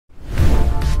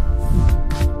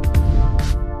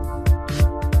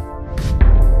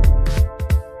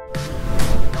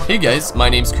Hey guys, my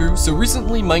name's Crew. So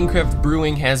recently Minecraft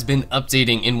Brewing has been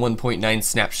updating in 1.9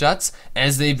 snapshots.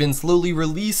 As they've been slowly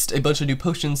released, a bunch of new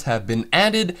potions have been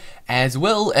added, as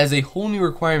well as a whole new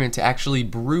requirement to actually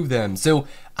brew them. So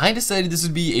I decided this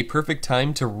would be a perfect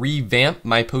time to revamp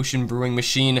my potion brewing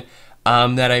machine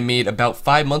that I made about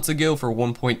 5 months ago for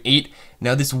 1.8.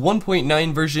 Now this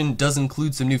 1.9 version does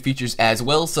include some new features as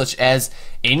well, such as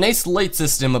a nice light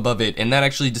system above it, and that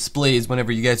actually displays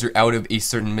whenever you guys are out of a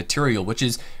certain material, which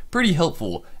is pretty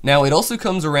helpful. Now it also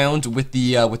comes around with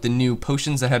the new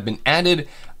potions that have been added,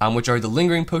 which are the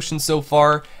lingering potions so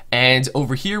far. And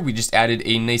over here we just added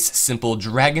a nice simple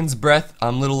dragon's breath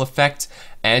little effect.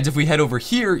 And if we head over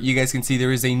here, you guys can see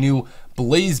there is a new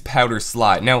blaze powder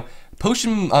slot. Now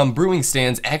potion brewing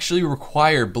stands actually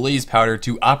require blaze powder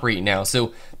to operate now,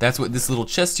 so that's what this little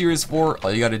chest here is for.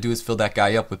 All you gotta do is fill that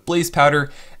guy up with blaze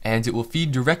powder and it will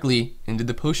feed directly into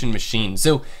the potion machine.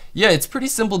 So yeah, it's pretty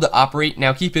simple to operate.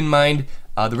 Now keep in mind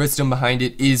the redstone behind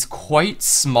it is quite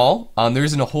small. There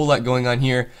isn't a whole lot going on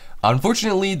here.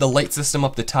 Unfortunately, the light system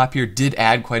up the top here did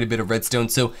add quite a bit of redstone,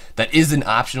 so that is an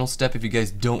optional step if you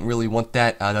guys don't really want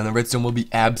that. Then the redstone will be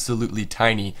absolutely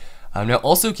tiny. Now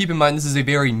also keep in mind this is a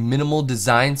very minimal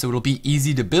design, so it'll be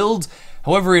easy to build.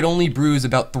 However, it only brews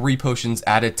about 3 potions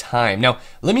at a time. Now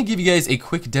let me give you guys a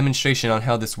quick demonstration on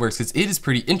how this works, because it is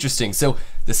pretty interesting. So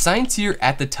the signs here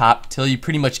at the top tell you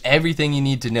pretty much everything you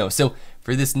need to know. So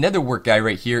for this netherwork guy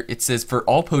right here, it says for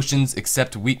all potions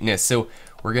except weakness. So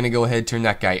we're gonna go ahead and turn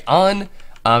that guy on.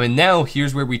 And now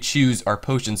here's where we choose our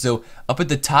potion. So up at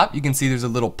the top you can see there's a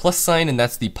little plus sign, and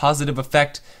that's the positive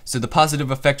effect. So the positive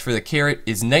effect for the carrot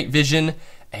is night vision,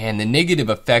 and the negative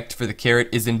effect for the carrot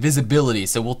is invisibility.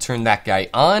 So we'll turn that guy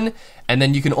on, and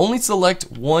then you can only select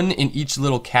one in each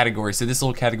little category. So this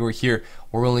little category here,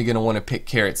 we're only going to want to pick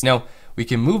carrots. Now we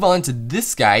can move on to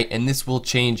this guy, and this will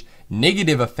change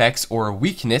negative effects or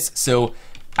weakness. So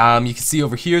you can see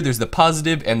over here there's the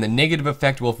positive and the negative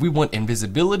effect. Well, if we want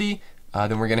invisibility,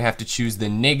 then we're gonna have to choose the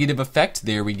negative effect.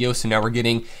 There we go. So now we're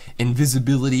getting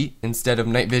invisibility instead of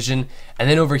night vision. And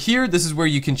then over here, this is where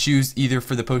you can choose either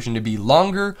for the potion to be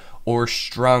longer or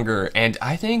stronger. And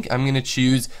I think I'm gonna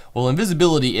choose, well,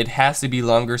 invisibility, it has to be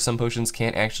longer. Some potions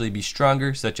can't actually be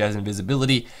stronger, such as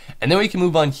invisibility. And then we can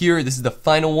move on here. This is the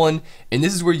final one, and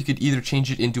this is where you could either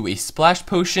change it into a splash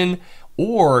potion,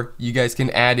 or you guys can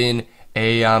add in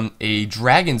a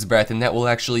dragon's breath, and that will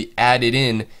actually add it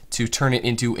in to turn it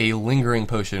into a lingering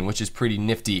potion, which is pretty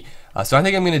nifty. So I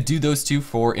think I'm going to do those two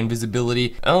for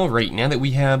invisibility. Alright, now that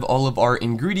we have all of our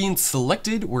ingredients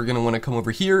selected, we're going to want to come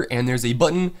over here, and there's a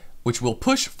button which will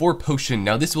push for potion.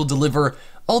 Now this will deliver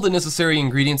all the necessary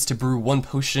ingredients to brew one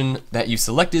potion that you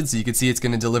selected. So you can see it's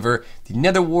going to deliver the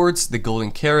nether warts, the golden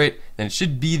carrot, then it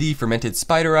should be the fermented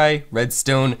spider eye,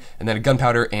 redstone, and then a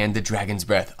gunpowder and the dragon's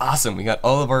breath. Awesome, we got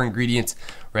all of our ingredients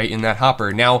right in that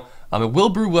hopper. Now it will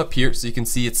brew up here, so you can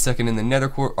see it's stuck in the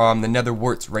nether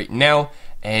warts right now.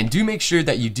 And do make sure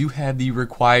that you do have the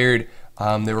required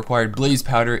blaze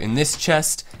powder in this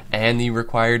chest and the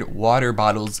required water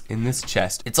bottles in this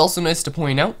chest. It's also nice to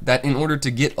point out that in order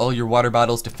to get all your water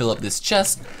bottles to fill up this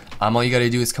chest, all you gotta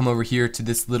do is come over here to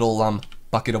this little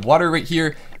bucket of water right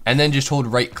here, and then just hold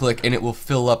right click and it will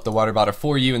fill up the water bottle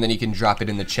for you, and then you can drop it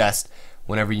in the chest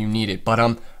whenever you need it. But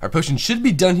our potion should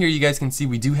be done here. You guys can see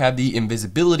we do have the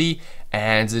invisibility,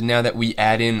 and now that we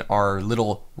add in our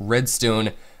little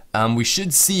redstone, we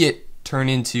should see it turn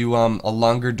into a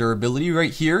longer durability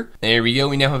right here. There we go.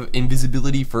 We now have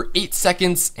invisibility for 8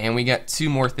 seconds, and we got 2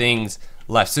 more things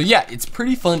left. So yeah, it's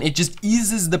pretty fun. It just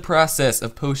eases the process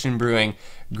of potion brewing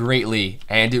greatly,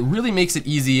 and it really makes it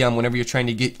easy whenever you're trying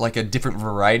to get like a different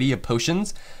variety of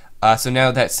potions. So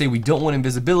now that, say we don't want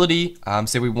invisibility,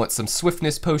 say we want some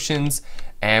swiftness potions,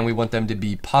 and we want them to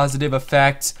be positive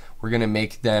effect, we're gonna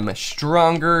make them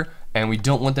stronger, and we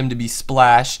don't want them to be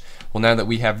splash. Well, now that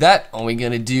we have that, all we're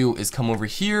gonna do is come over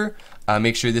here,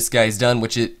 make sure this guy's done,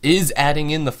 which it is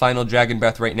adding in the final dragon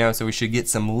breath right now, so we should get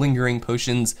some lingering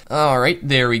potions. Alright,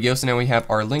 there we go. So now we have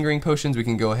our lingering potions. We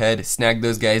can go ahead, snag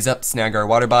those guys up, snag our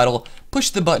water bottle, push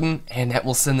the button, and that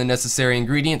will send the necessary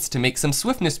ingredients to make some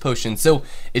swiftness potions. So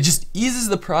it just eases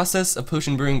the process of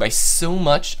potion brewing by so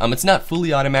much. It's not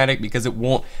fully automatic because it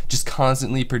won't just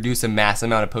constantly produce a mass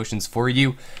amount of potions for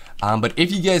you. But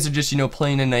if you guys are just,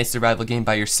 playing a nice survival game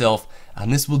by yourself,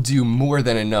 this will do more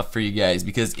than enough for you guys,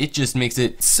 because it just makes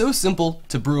it so simple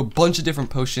to brew a bunch of different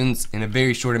potions in a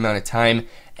very short amount of time.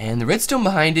 And the redstone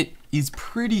behind it is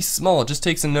pretty small. It just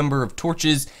takes a number of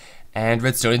torches, and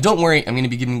redstone. And don't worry, I'm going to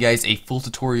be giving you guys a full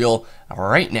tutorial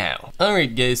right now.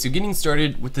 Alright guys, so getting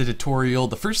started with the tutorial,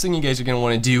 the first thing you guys are going to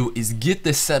want to do is get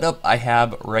the setup I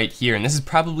have right here. And this is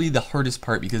probably the hardest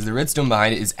part because the redstone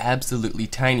behind it is absolutely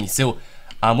tiny. So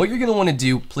what you're going to want to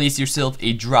do, place yourself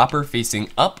a dropper facing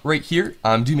up right here.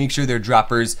 Do make sure they're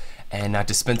droppers and not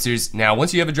dispensers. Now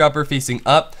once you have a dropper facing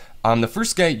up, the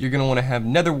first guy you're going to want to have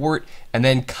nether wart, and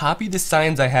then copy the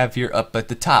signs I have here up at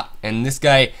the top. And this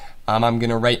guy, I'm going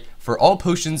to write for all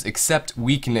potions except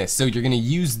weakness. So you're going to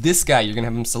use this guy, you're going to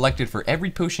have him selected for every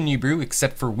potion you brew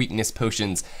except for weakness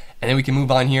potions. And then we can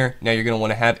move on here. Now you're going to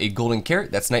want to have a golden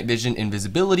carrot, that's night vision,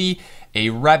 invisibility, a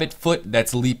rabbit foot,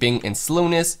 that's leaping and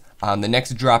slowness. The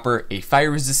next dropper, a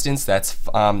fire resistance, that's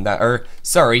a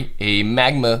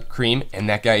magma cream, and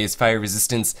that guy is fire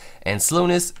resistance and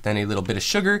slowness. Then a little bit of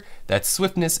sugar, that's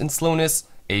swiftness and slowness.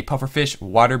 A pufferfish,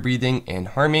 water breathing and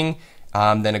harming.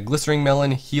 Then a glycerine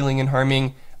melon, healing and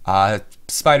harming.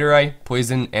 Spider eye,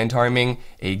 poison and harming.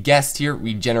 A gas tier,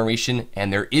 regeneration,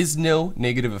 and there is no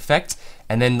negative effect.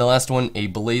 And then the last one, a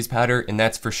blaze powder, and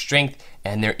that's for strength,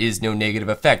 and there is no negative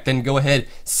effect. Then go ahead,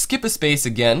 skip a space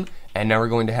again, and now we're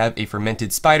going to have a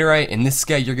fermented spider eye. And this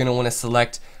guy you're going to want to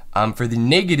select for the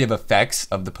negative effects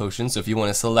of the potion. So if you want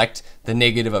to select the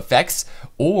negative effects,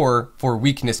 or for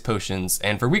weakness potions.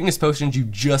 And for weakness potions, you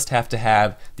just have to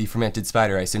have the fermented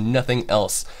spider eye, so nothing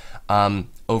else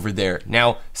over there.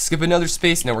 Now skip another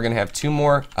space. Now we're going to have two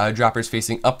more droppers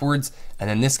facing upwards, and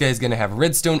then this guy is going to have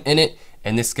redstone in it,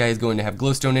 and this guy is going to have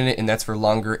glowstone in it, and that's for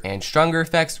longer and stronger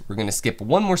effects. We're going to skip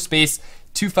one more space,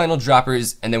 two final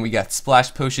droppers, and then we got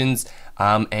splash potions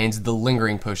and the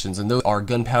lingering potions, and those are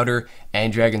gunpowder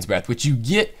and dragon's breath, which you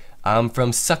get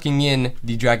from sucking in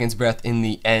the dragon's breath in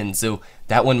the end. So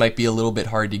that one might be a little bit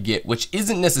hard to get, which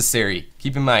isn't necessary.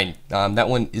 Keep in mind, that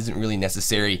one isn't really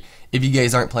necessary if you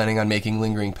guys aren't planning on making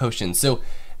lingering potions. So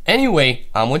anyway,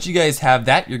 once you guys have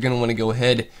that, you're going to want to go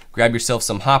ahead, grab yourself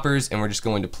some hoppers, and we're just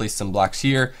going to place some blocks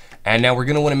here. And now we're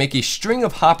going to want to make a string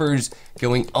of hoppers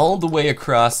going all the way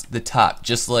across the top,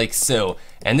 just like so.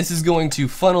 And this is going to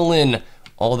funnel in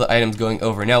all the items going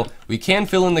over. Now, we can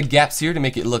fill in the gaps here to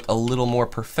make it look a little more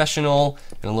professional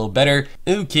and a little better.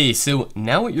 Okay, so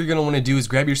now what you're going to want to do is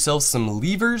grab yourself some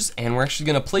levers, and we're actually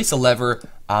going to place a lever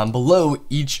below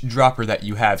each dropper that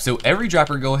you have. So every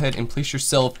dropper, go ahead and place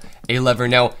yourself a lever.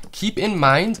 Now, keep in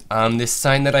mind this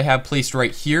sign that I have placed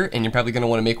right here, and you're probably going to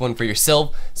want to make one for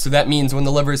yourself. So that means when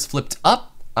the lever is flipped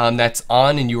up, that's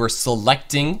on, and you are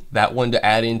selecting that one to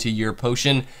add into your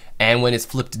potion. And when it's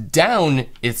flipped down,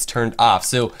 it's turned off.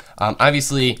 So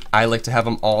obviously, I like to have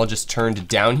them all just turned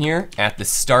down here at the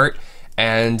start.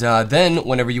 And then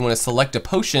whenever you want to select a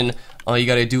potion, all you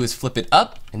got to do is flip it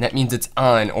up, and that means it's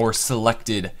on, or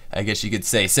selected, I guess you could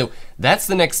say. So that's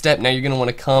the next step. Now you're going to want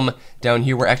to come down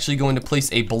here. We're actually going to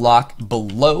place a block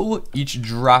below each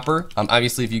dropper.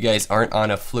 Obviously, if you guys aren't on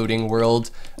a floating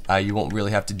world, you won't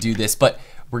really have to do this, but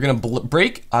we're going to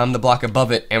break the block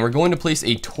above it, and we're going to place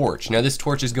a torch. Now this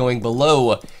torch is going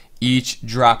below each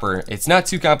dropper. It's not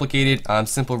too complicated,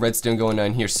 simple redstone going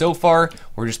on here so far.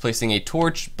 We're just placing a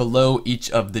torch below each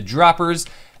of the droppers,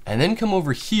 and then come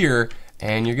over here,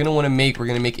 and you're going to want to make, we're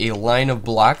going to make a line of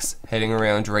blocks heading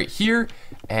around right here.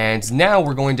 And now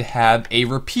we're going to have a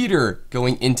repeater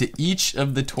going into each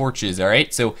of the torches. All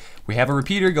right, so we have a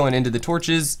repeater going into the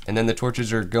torches, and then the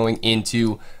torches are going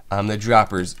into the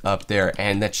droppers up there,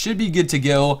 and that should be good to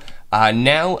go.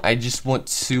 Now I just want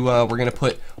to, we're going to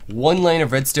put one line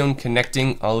of redstone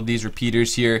connecting all of these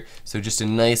repeaters here. So just a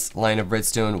nice line of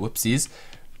redstone, whoopsies,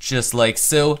 just like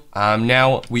so.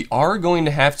 Now we are going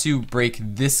to have to break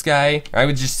this guy, or I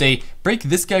would just say break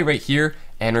this guy right here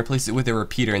and replace it with a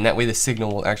repeater, and that way the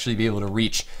signal will actually be able to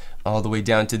reach all the way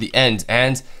down to the end.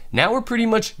 And now we're pretty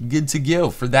much good to go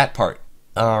for that part.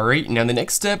 Alright, now the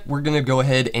next step, we're going to go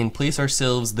ahead and place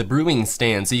ourselves the brewing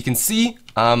stand. So you can see,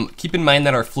 keep in mind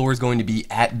that our floor is going to be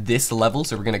at this level,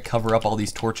 so we're going to cover up all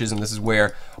these torches, and this is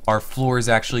where our floor is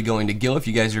actually going to go if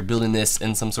you guys are building this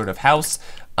in some sort of house.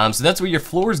 So that's where your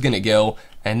floor is going to go,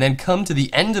 and then come to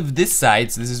the end of this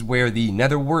side, so this is where the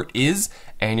nether wart is,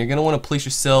 and you're going to want to place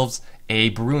yourselves a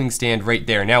brewing stand right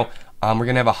there. Now, we're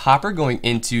going to have a hopper going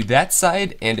into that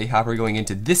side, and a hopper going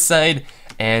into this side,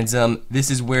 and this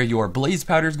is where your blaze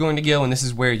powder is going to go, and this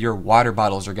is where your water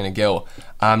bottles are going to go.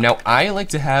 Now I like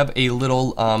to have a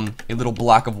little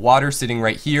block of water sitting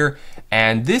right here,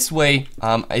 and this way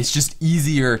it's just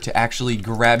easier to actually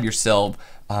grab yourself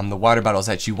the water bottles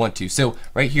that you want to. So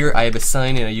right here I have a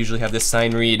sign, and I usually have this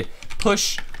sign read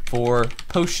push for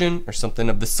potion or something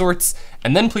of the sorts,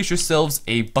 and then place yourselves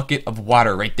a bucket of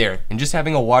water right there. And just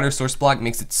having a water source block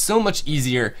makes it so much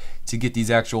easier to get these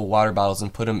actual water bottles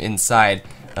and put them inside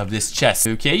of this chest.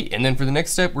 Okay, and then for the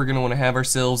next step, we're gonna wanna have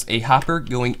ourselves a hopper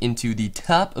going into the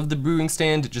top of the brewing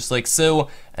stand, just like so.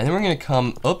 And then we're gonna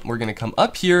come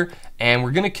up here, and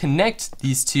we're gonna connect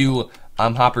these two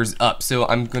hoppers up. So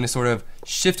I'm gonna sort of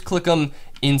shift click them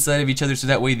inside of each other so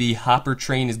that way the hopper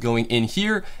train is going in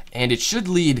here and it should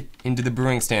lead into the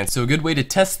brewing stand. So a good way to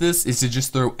test this is to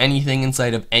just throw anything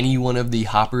inside of any one of the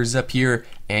hoppers up here,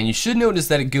 and you should notice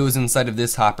that it goes inside of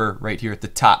this hopper right here at the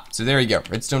top. So there you go,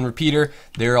 redstone repeater,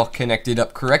 they're all connected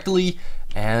up correctly,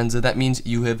 and that means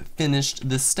you have finished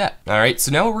this step. Alright,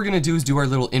 so now what we're gonna do is do our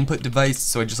little input device.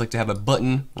 So I just like to have a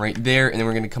button right there, and then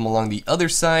we're gonna come along the other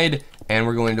side, and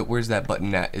we're going to, where's that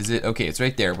button at? Is it, okay, it's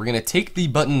right there. We're gonna take the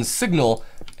button signal,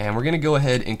 and we're gonna go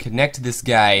ahead and connect this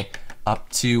guy up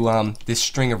to this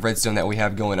string of redstone that we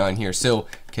have going on here. So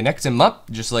connect him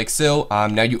up, just like so.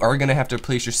 Now you are gonna have to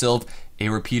place yourself a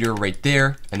repeater right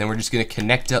there, and then we're just gonna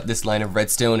connect up this line of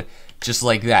redstone just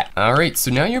like that. Alright,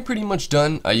 so now you're pretty much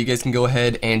done. You guys can go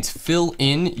ahead and fill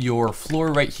in your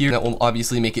floor right here. That will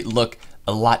obviously make it look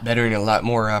a lot better and a lot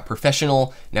more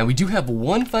professional. Now we do have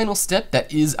one final step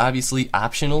that is obviously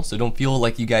optional, so don't feel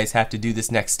like you guys have to do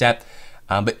this next step.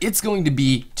 But it's going to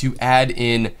be to add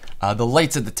in the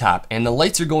lights at the top, and the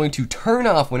lights are going to turn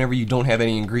off whenever you don't have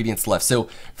any ingredients left. So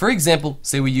for example,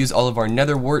 say we use all of our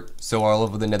nether wart, so all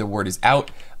of the nether wart is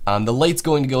out, the light's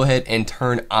going to go ahead and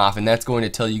turn off, and that's going to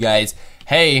tell you guys,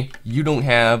 hey, you don't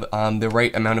have the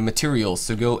right amount of materials,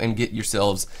 so go and get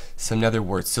yourselves some nether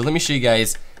warts. So let me show you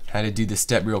guys how to do this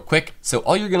step real quick. So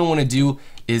all you're going to want to do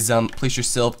is place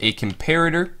yourself a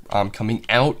comparator coming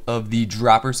out of the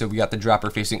dropper. So we got the dropper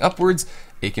facing upwards,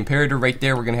 a comparator right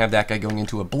there. We're going to have that guy going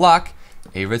into a block,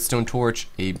 a redstone torch,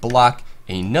 a block,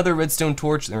 another redstone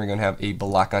torch, then we're going to have a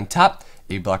block on top,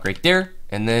 a block right there,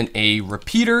 and then a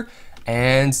repeater,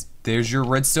 and there's your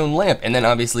redstone lamp, and then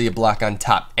obviously a block on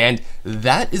top. And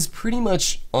that is pretty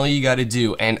much all you got to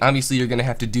do. And obviously you're going to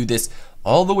have to do this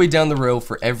all the way down the row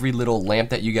for every little lamp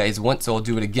that you guys want. So I'll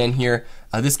do it again here.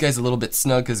 This guy's a little bit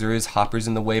snug because there is hoppers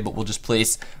in the way, but we'll just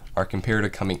place our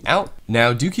comparator coming out.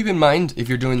 Now do keep in mind, if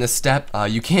you're doing this step,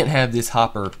 you can't have this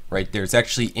hopper right there. It's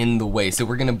actually in the way. So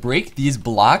we're going to break these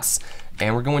blocks,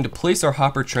 and we're going to place our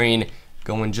hopper train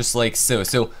going just like so.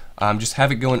 So just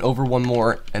have it going over one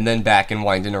more and then back and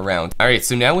winding around. Alright,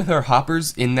 so now with our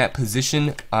hoppers in that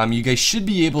position, you guys should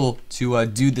be able to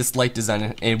do this light design,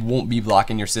 and it won't be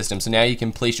blocking your system. So now you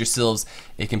can place yourselves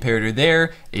a comparator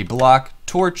there, a block,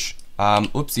 torch,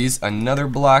 oopsies, another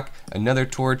block, another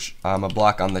torch, a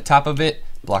block on the top of it,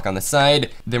 block on the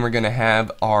side. Then we're gonna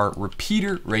have our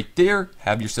repeater right there.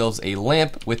 Have yourselves a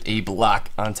lamp with a block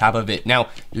on top of it. Now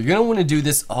you're gonna want to do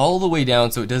this all the way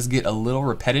down, so it does get a little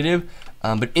repetitive,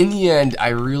 but in the end I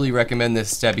really recommend this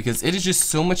step because it is just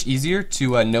so much easier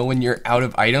to know when you're out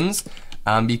of items,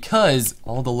 because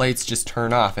all the lights just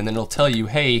turn off, and then it'll tell you,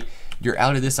 hey, you're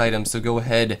out of this item, so go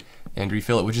ahead and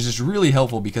refill it, which is just really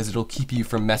helpful because it'll keep you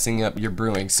from messing up your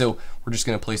brewing. So we're just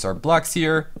gonna place our blocks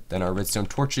here, then our redstone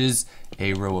torches,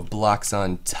 a row of blocks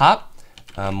on top,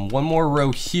 one more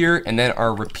row here, and then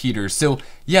our repeaters. So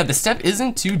yeah, the step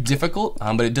isn't too difficult,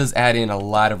 but it does add in a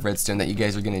lot of redstone that you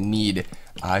guys are gonna need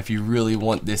if you really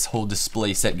want this whole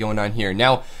display set going on here.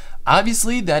 Now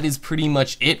obviously that is pretty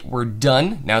much it. We're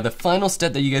done. Now the final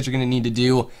step that you guys are gonna need to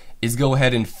do is go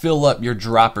ahead and fill up your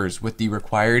droppers with the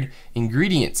required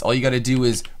ingredients. All you gotta do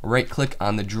is right click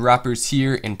on the droppers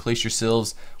here and place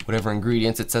yourselves whatever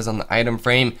ingredients it says on the item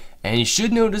frame, and you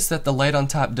should notice that the light on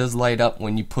top does light up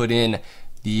when you put in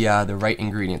the right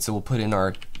ingredients. So we'll put in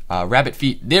our rabbit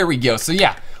feet. There we go. So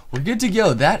yeah, we're good to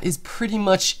go. That is pretty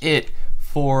much it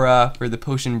for the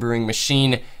potion brewing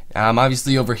machine.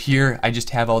 Obviously over here I just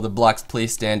have all the blocks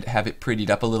placed and have it prettied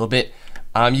up a little bit.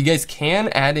 You guys can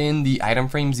add in the item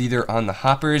frames either on the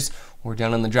hoppers or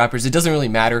down on the droppers. It doesn't really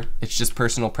matter. It's just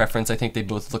personal preference. I think they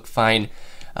both look fine.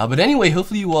 But anyway,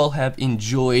 hopefully you all have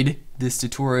enjoyed this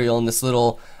tutorial and this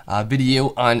little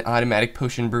video on automatic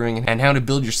potion brewing and how to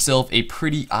build yourself a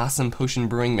pretty awesome potion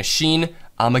brewing machine.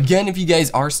 Again, if you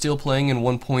guys are still playing in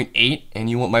 1.8 and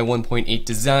you want my 1.8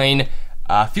 design,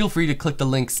 feel free to click the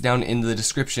links down in the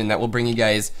description. That will bring you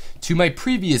guys to my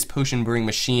previous potion brewing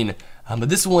machine. But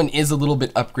this one is a little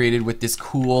bit upgraded with this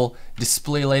cool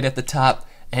display light at the top,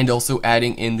 and also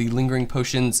adding in the lingering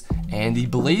potions and the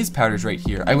blaze powders right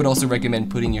here. I would also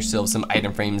recommend putting yourself some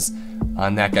item frames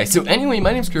on that guy. So anyway,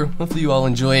 my name's Crew. Hopefully you all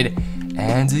enjoyed,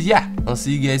 and yeah, I'll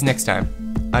see you guys next time.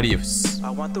 Adios. A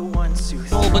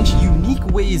whole bunch of unique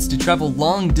ways to travel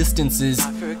long distances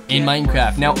in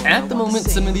Minecraft. Now, at the moment,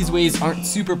 some of these ways aren't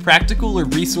super practical or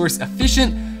resource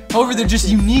efficient. However, they're just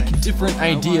unique, different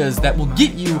ideas that will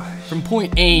get you from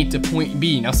point A to point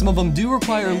B. Now, some of them do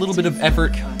require a little bit of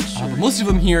effort, but most of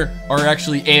them here are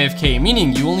actually AFK,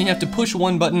 meaning you only have to push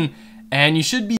one button and you should be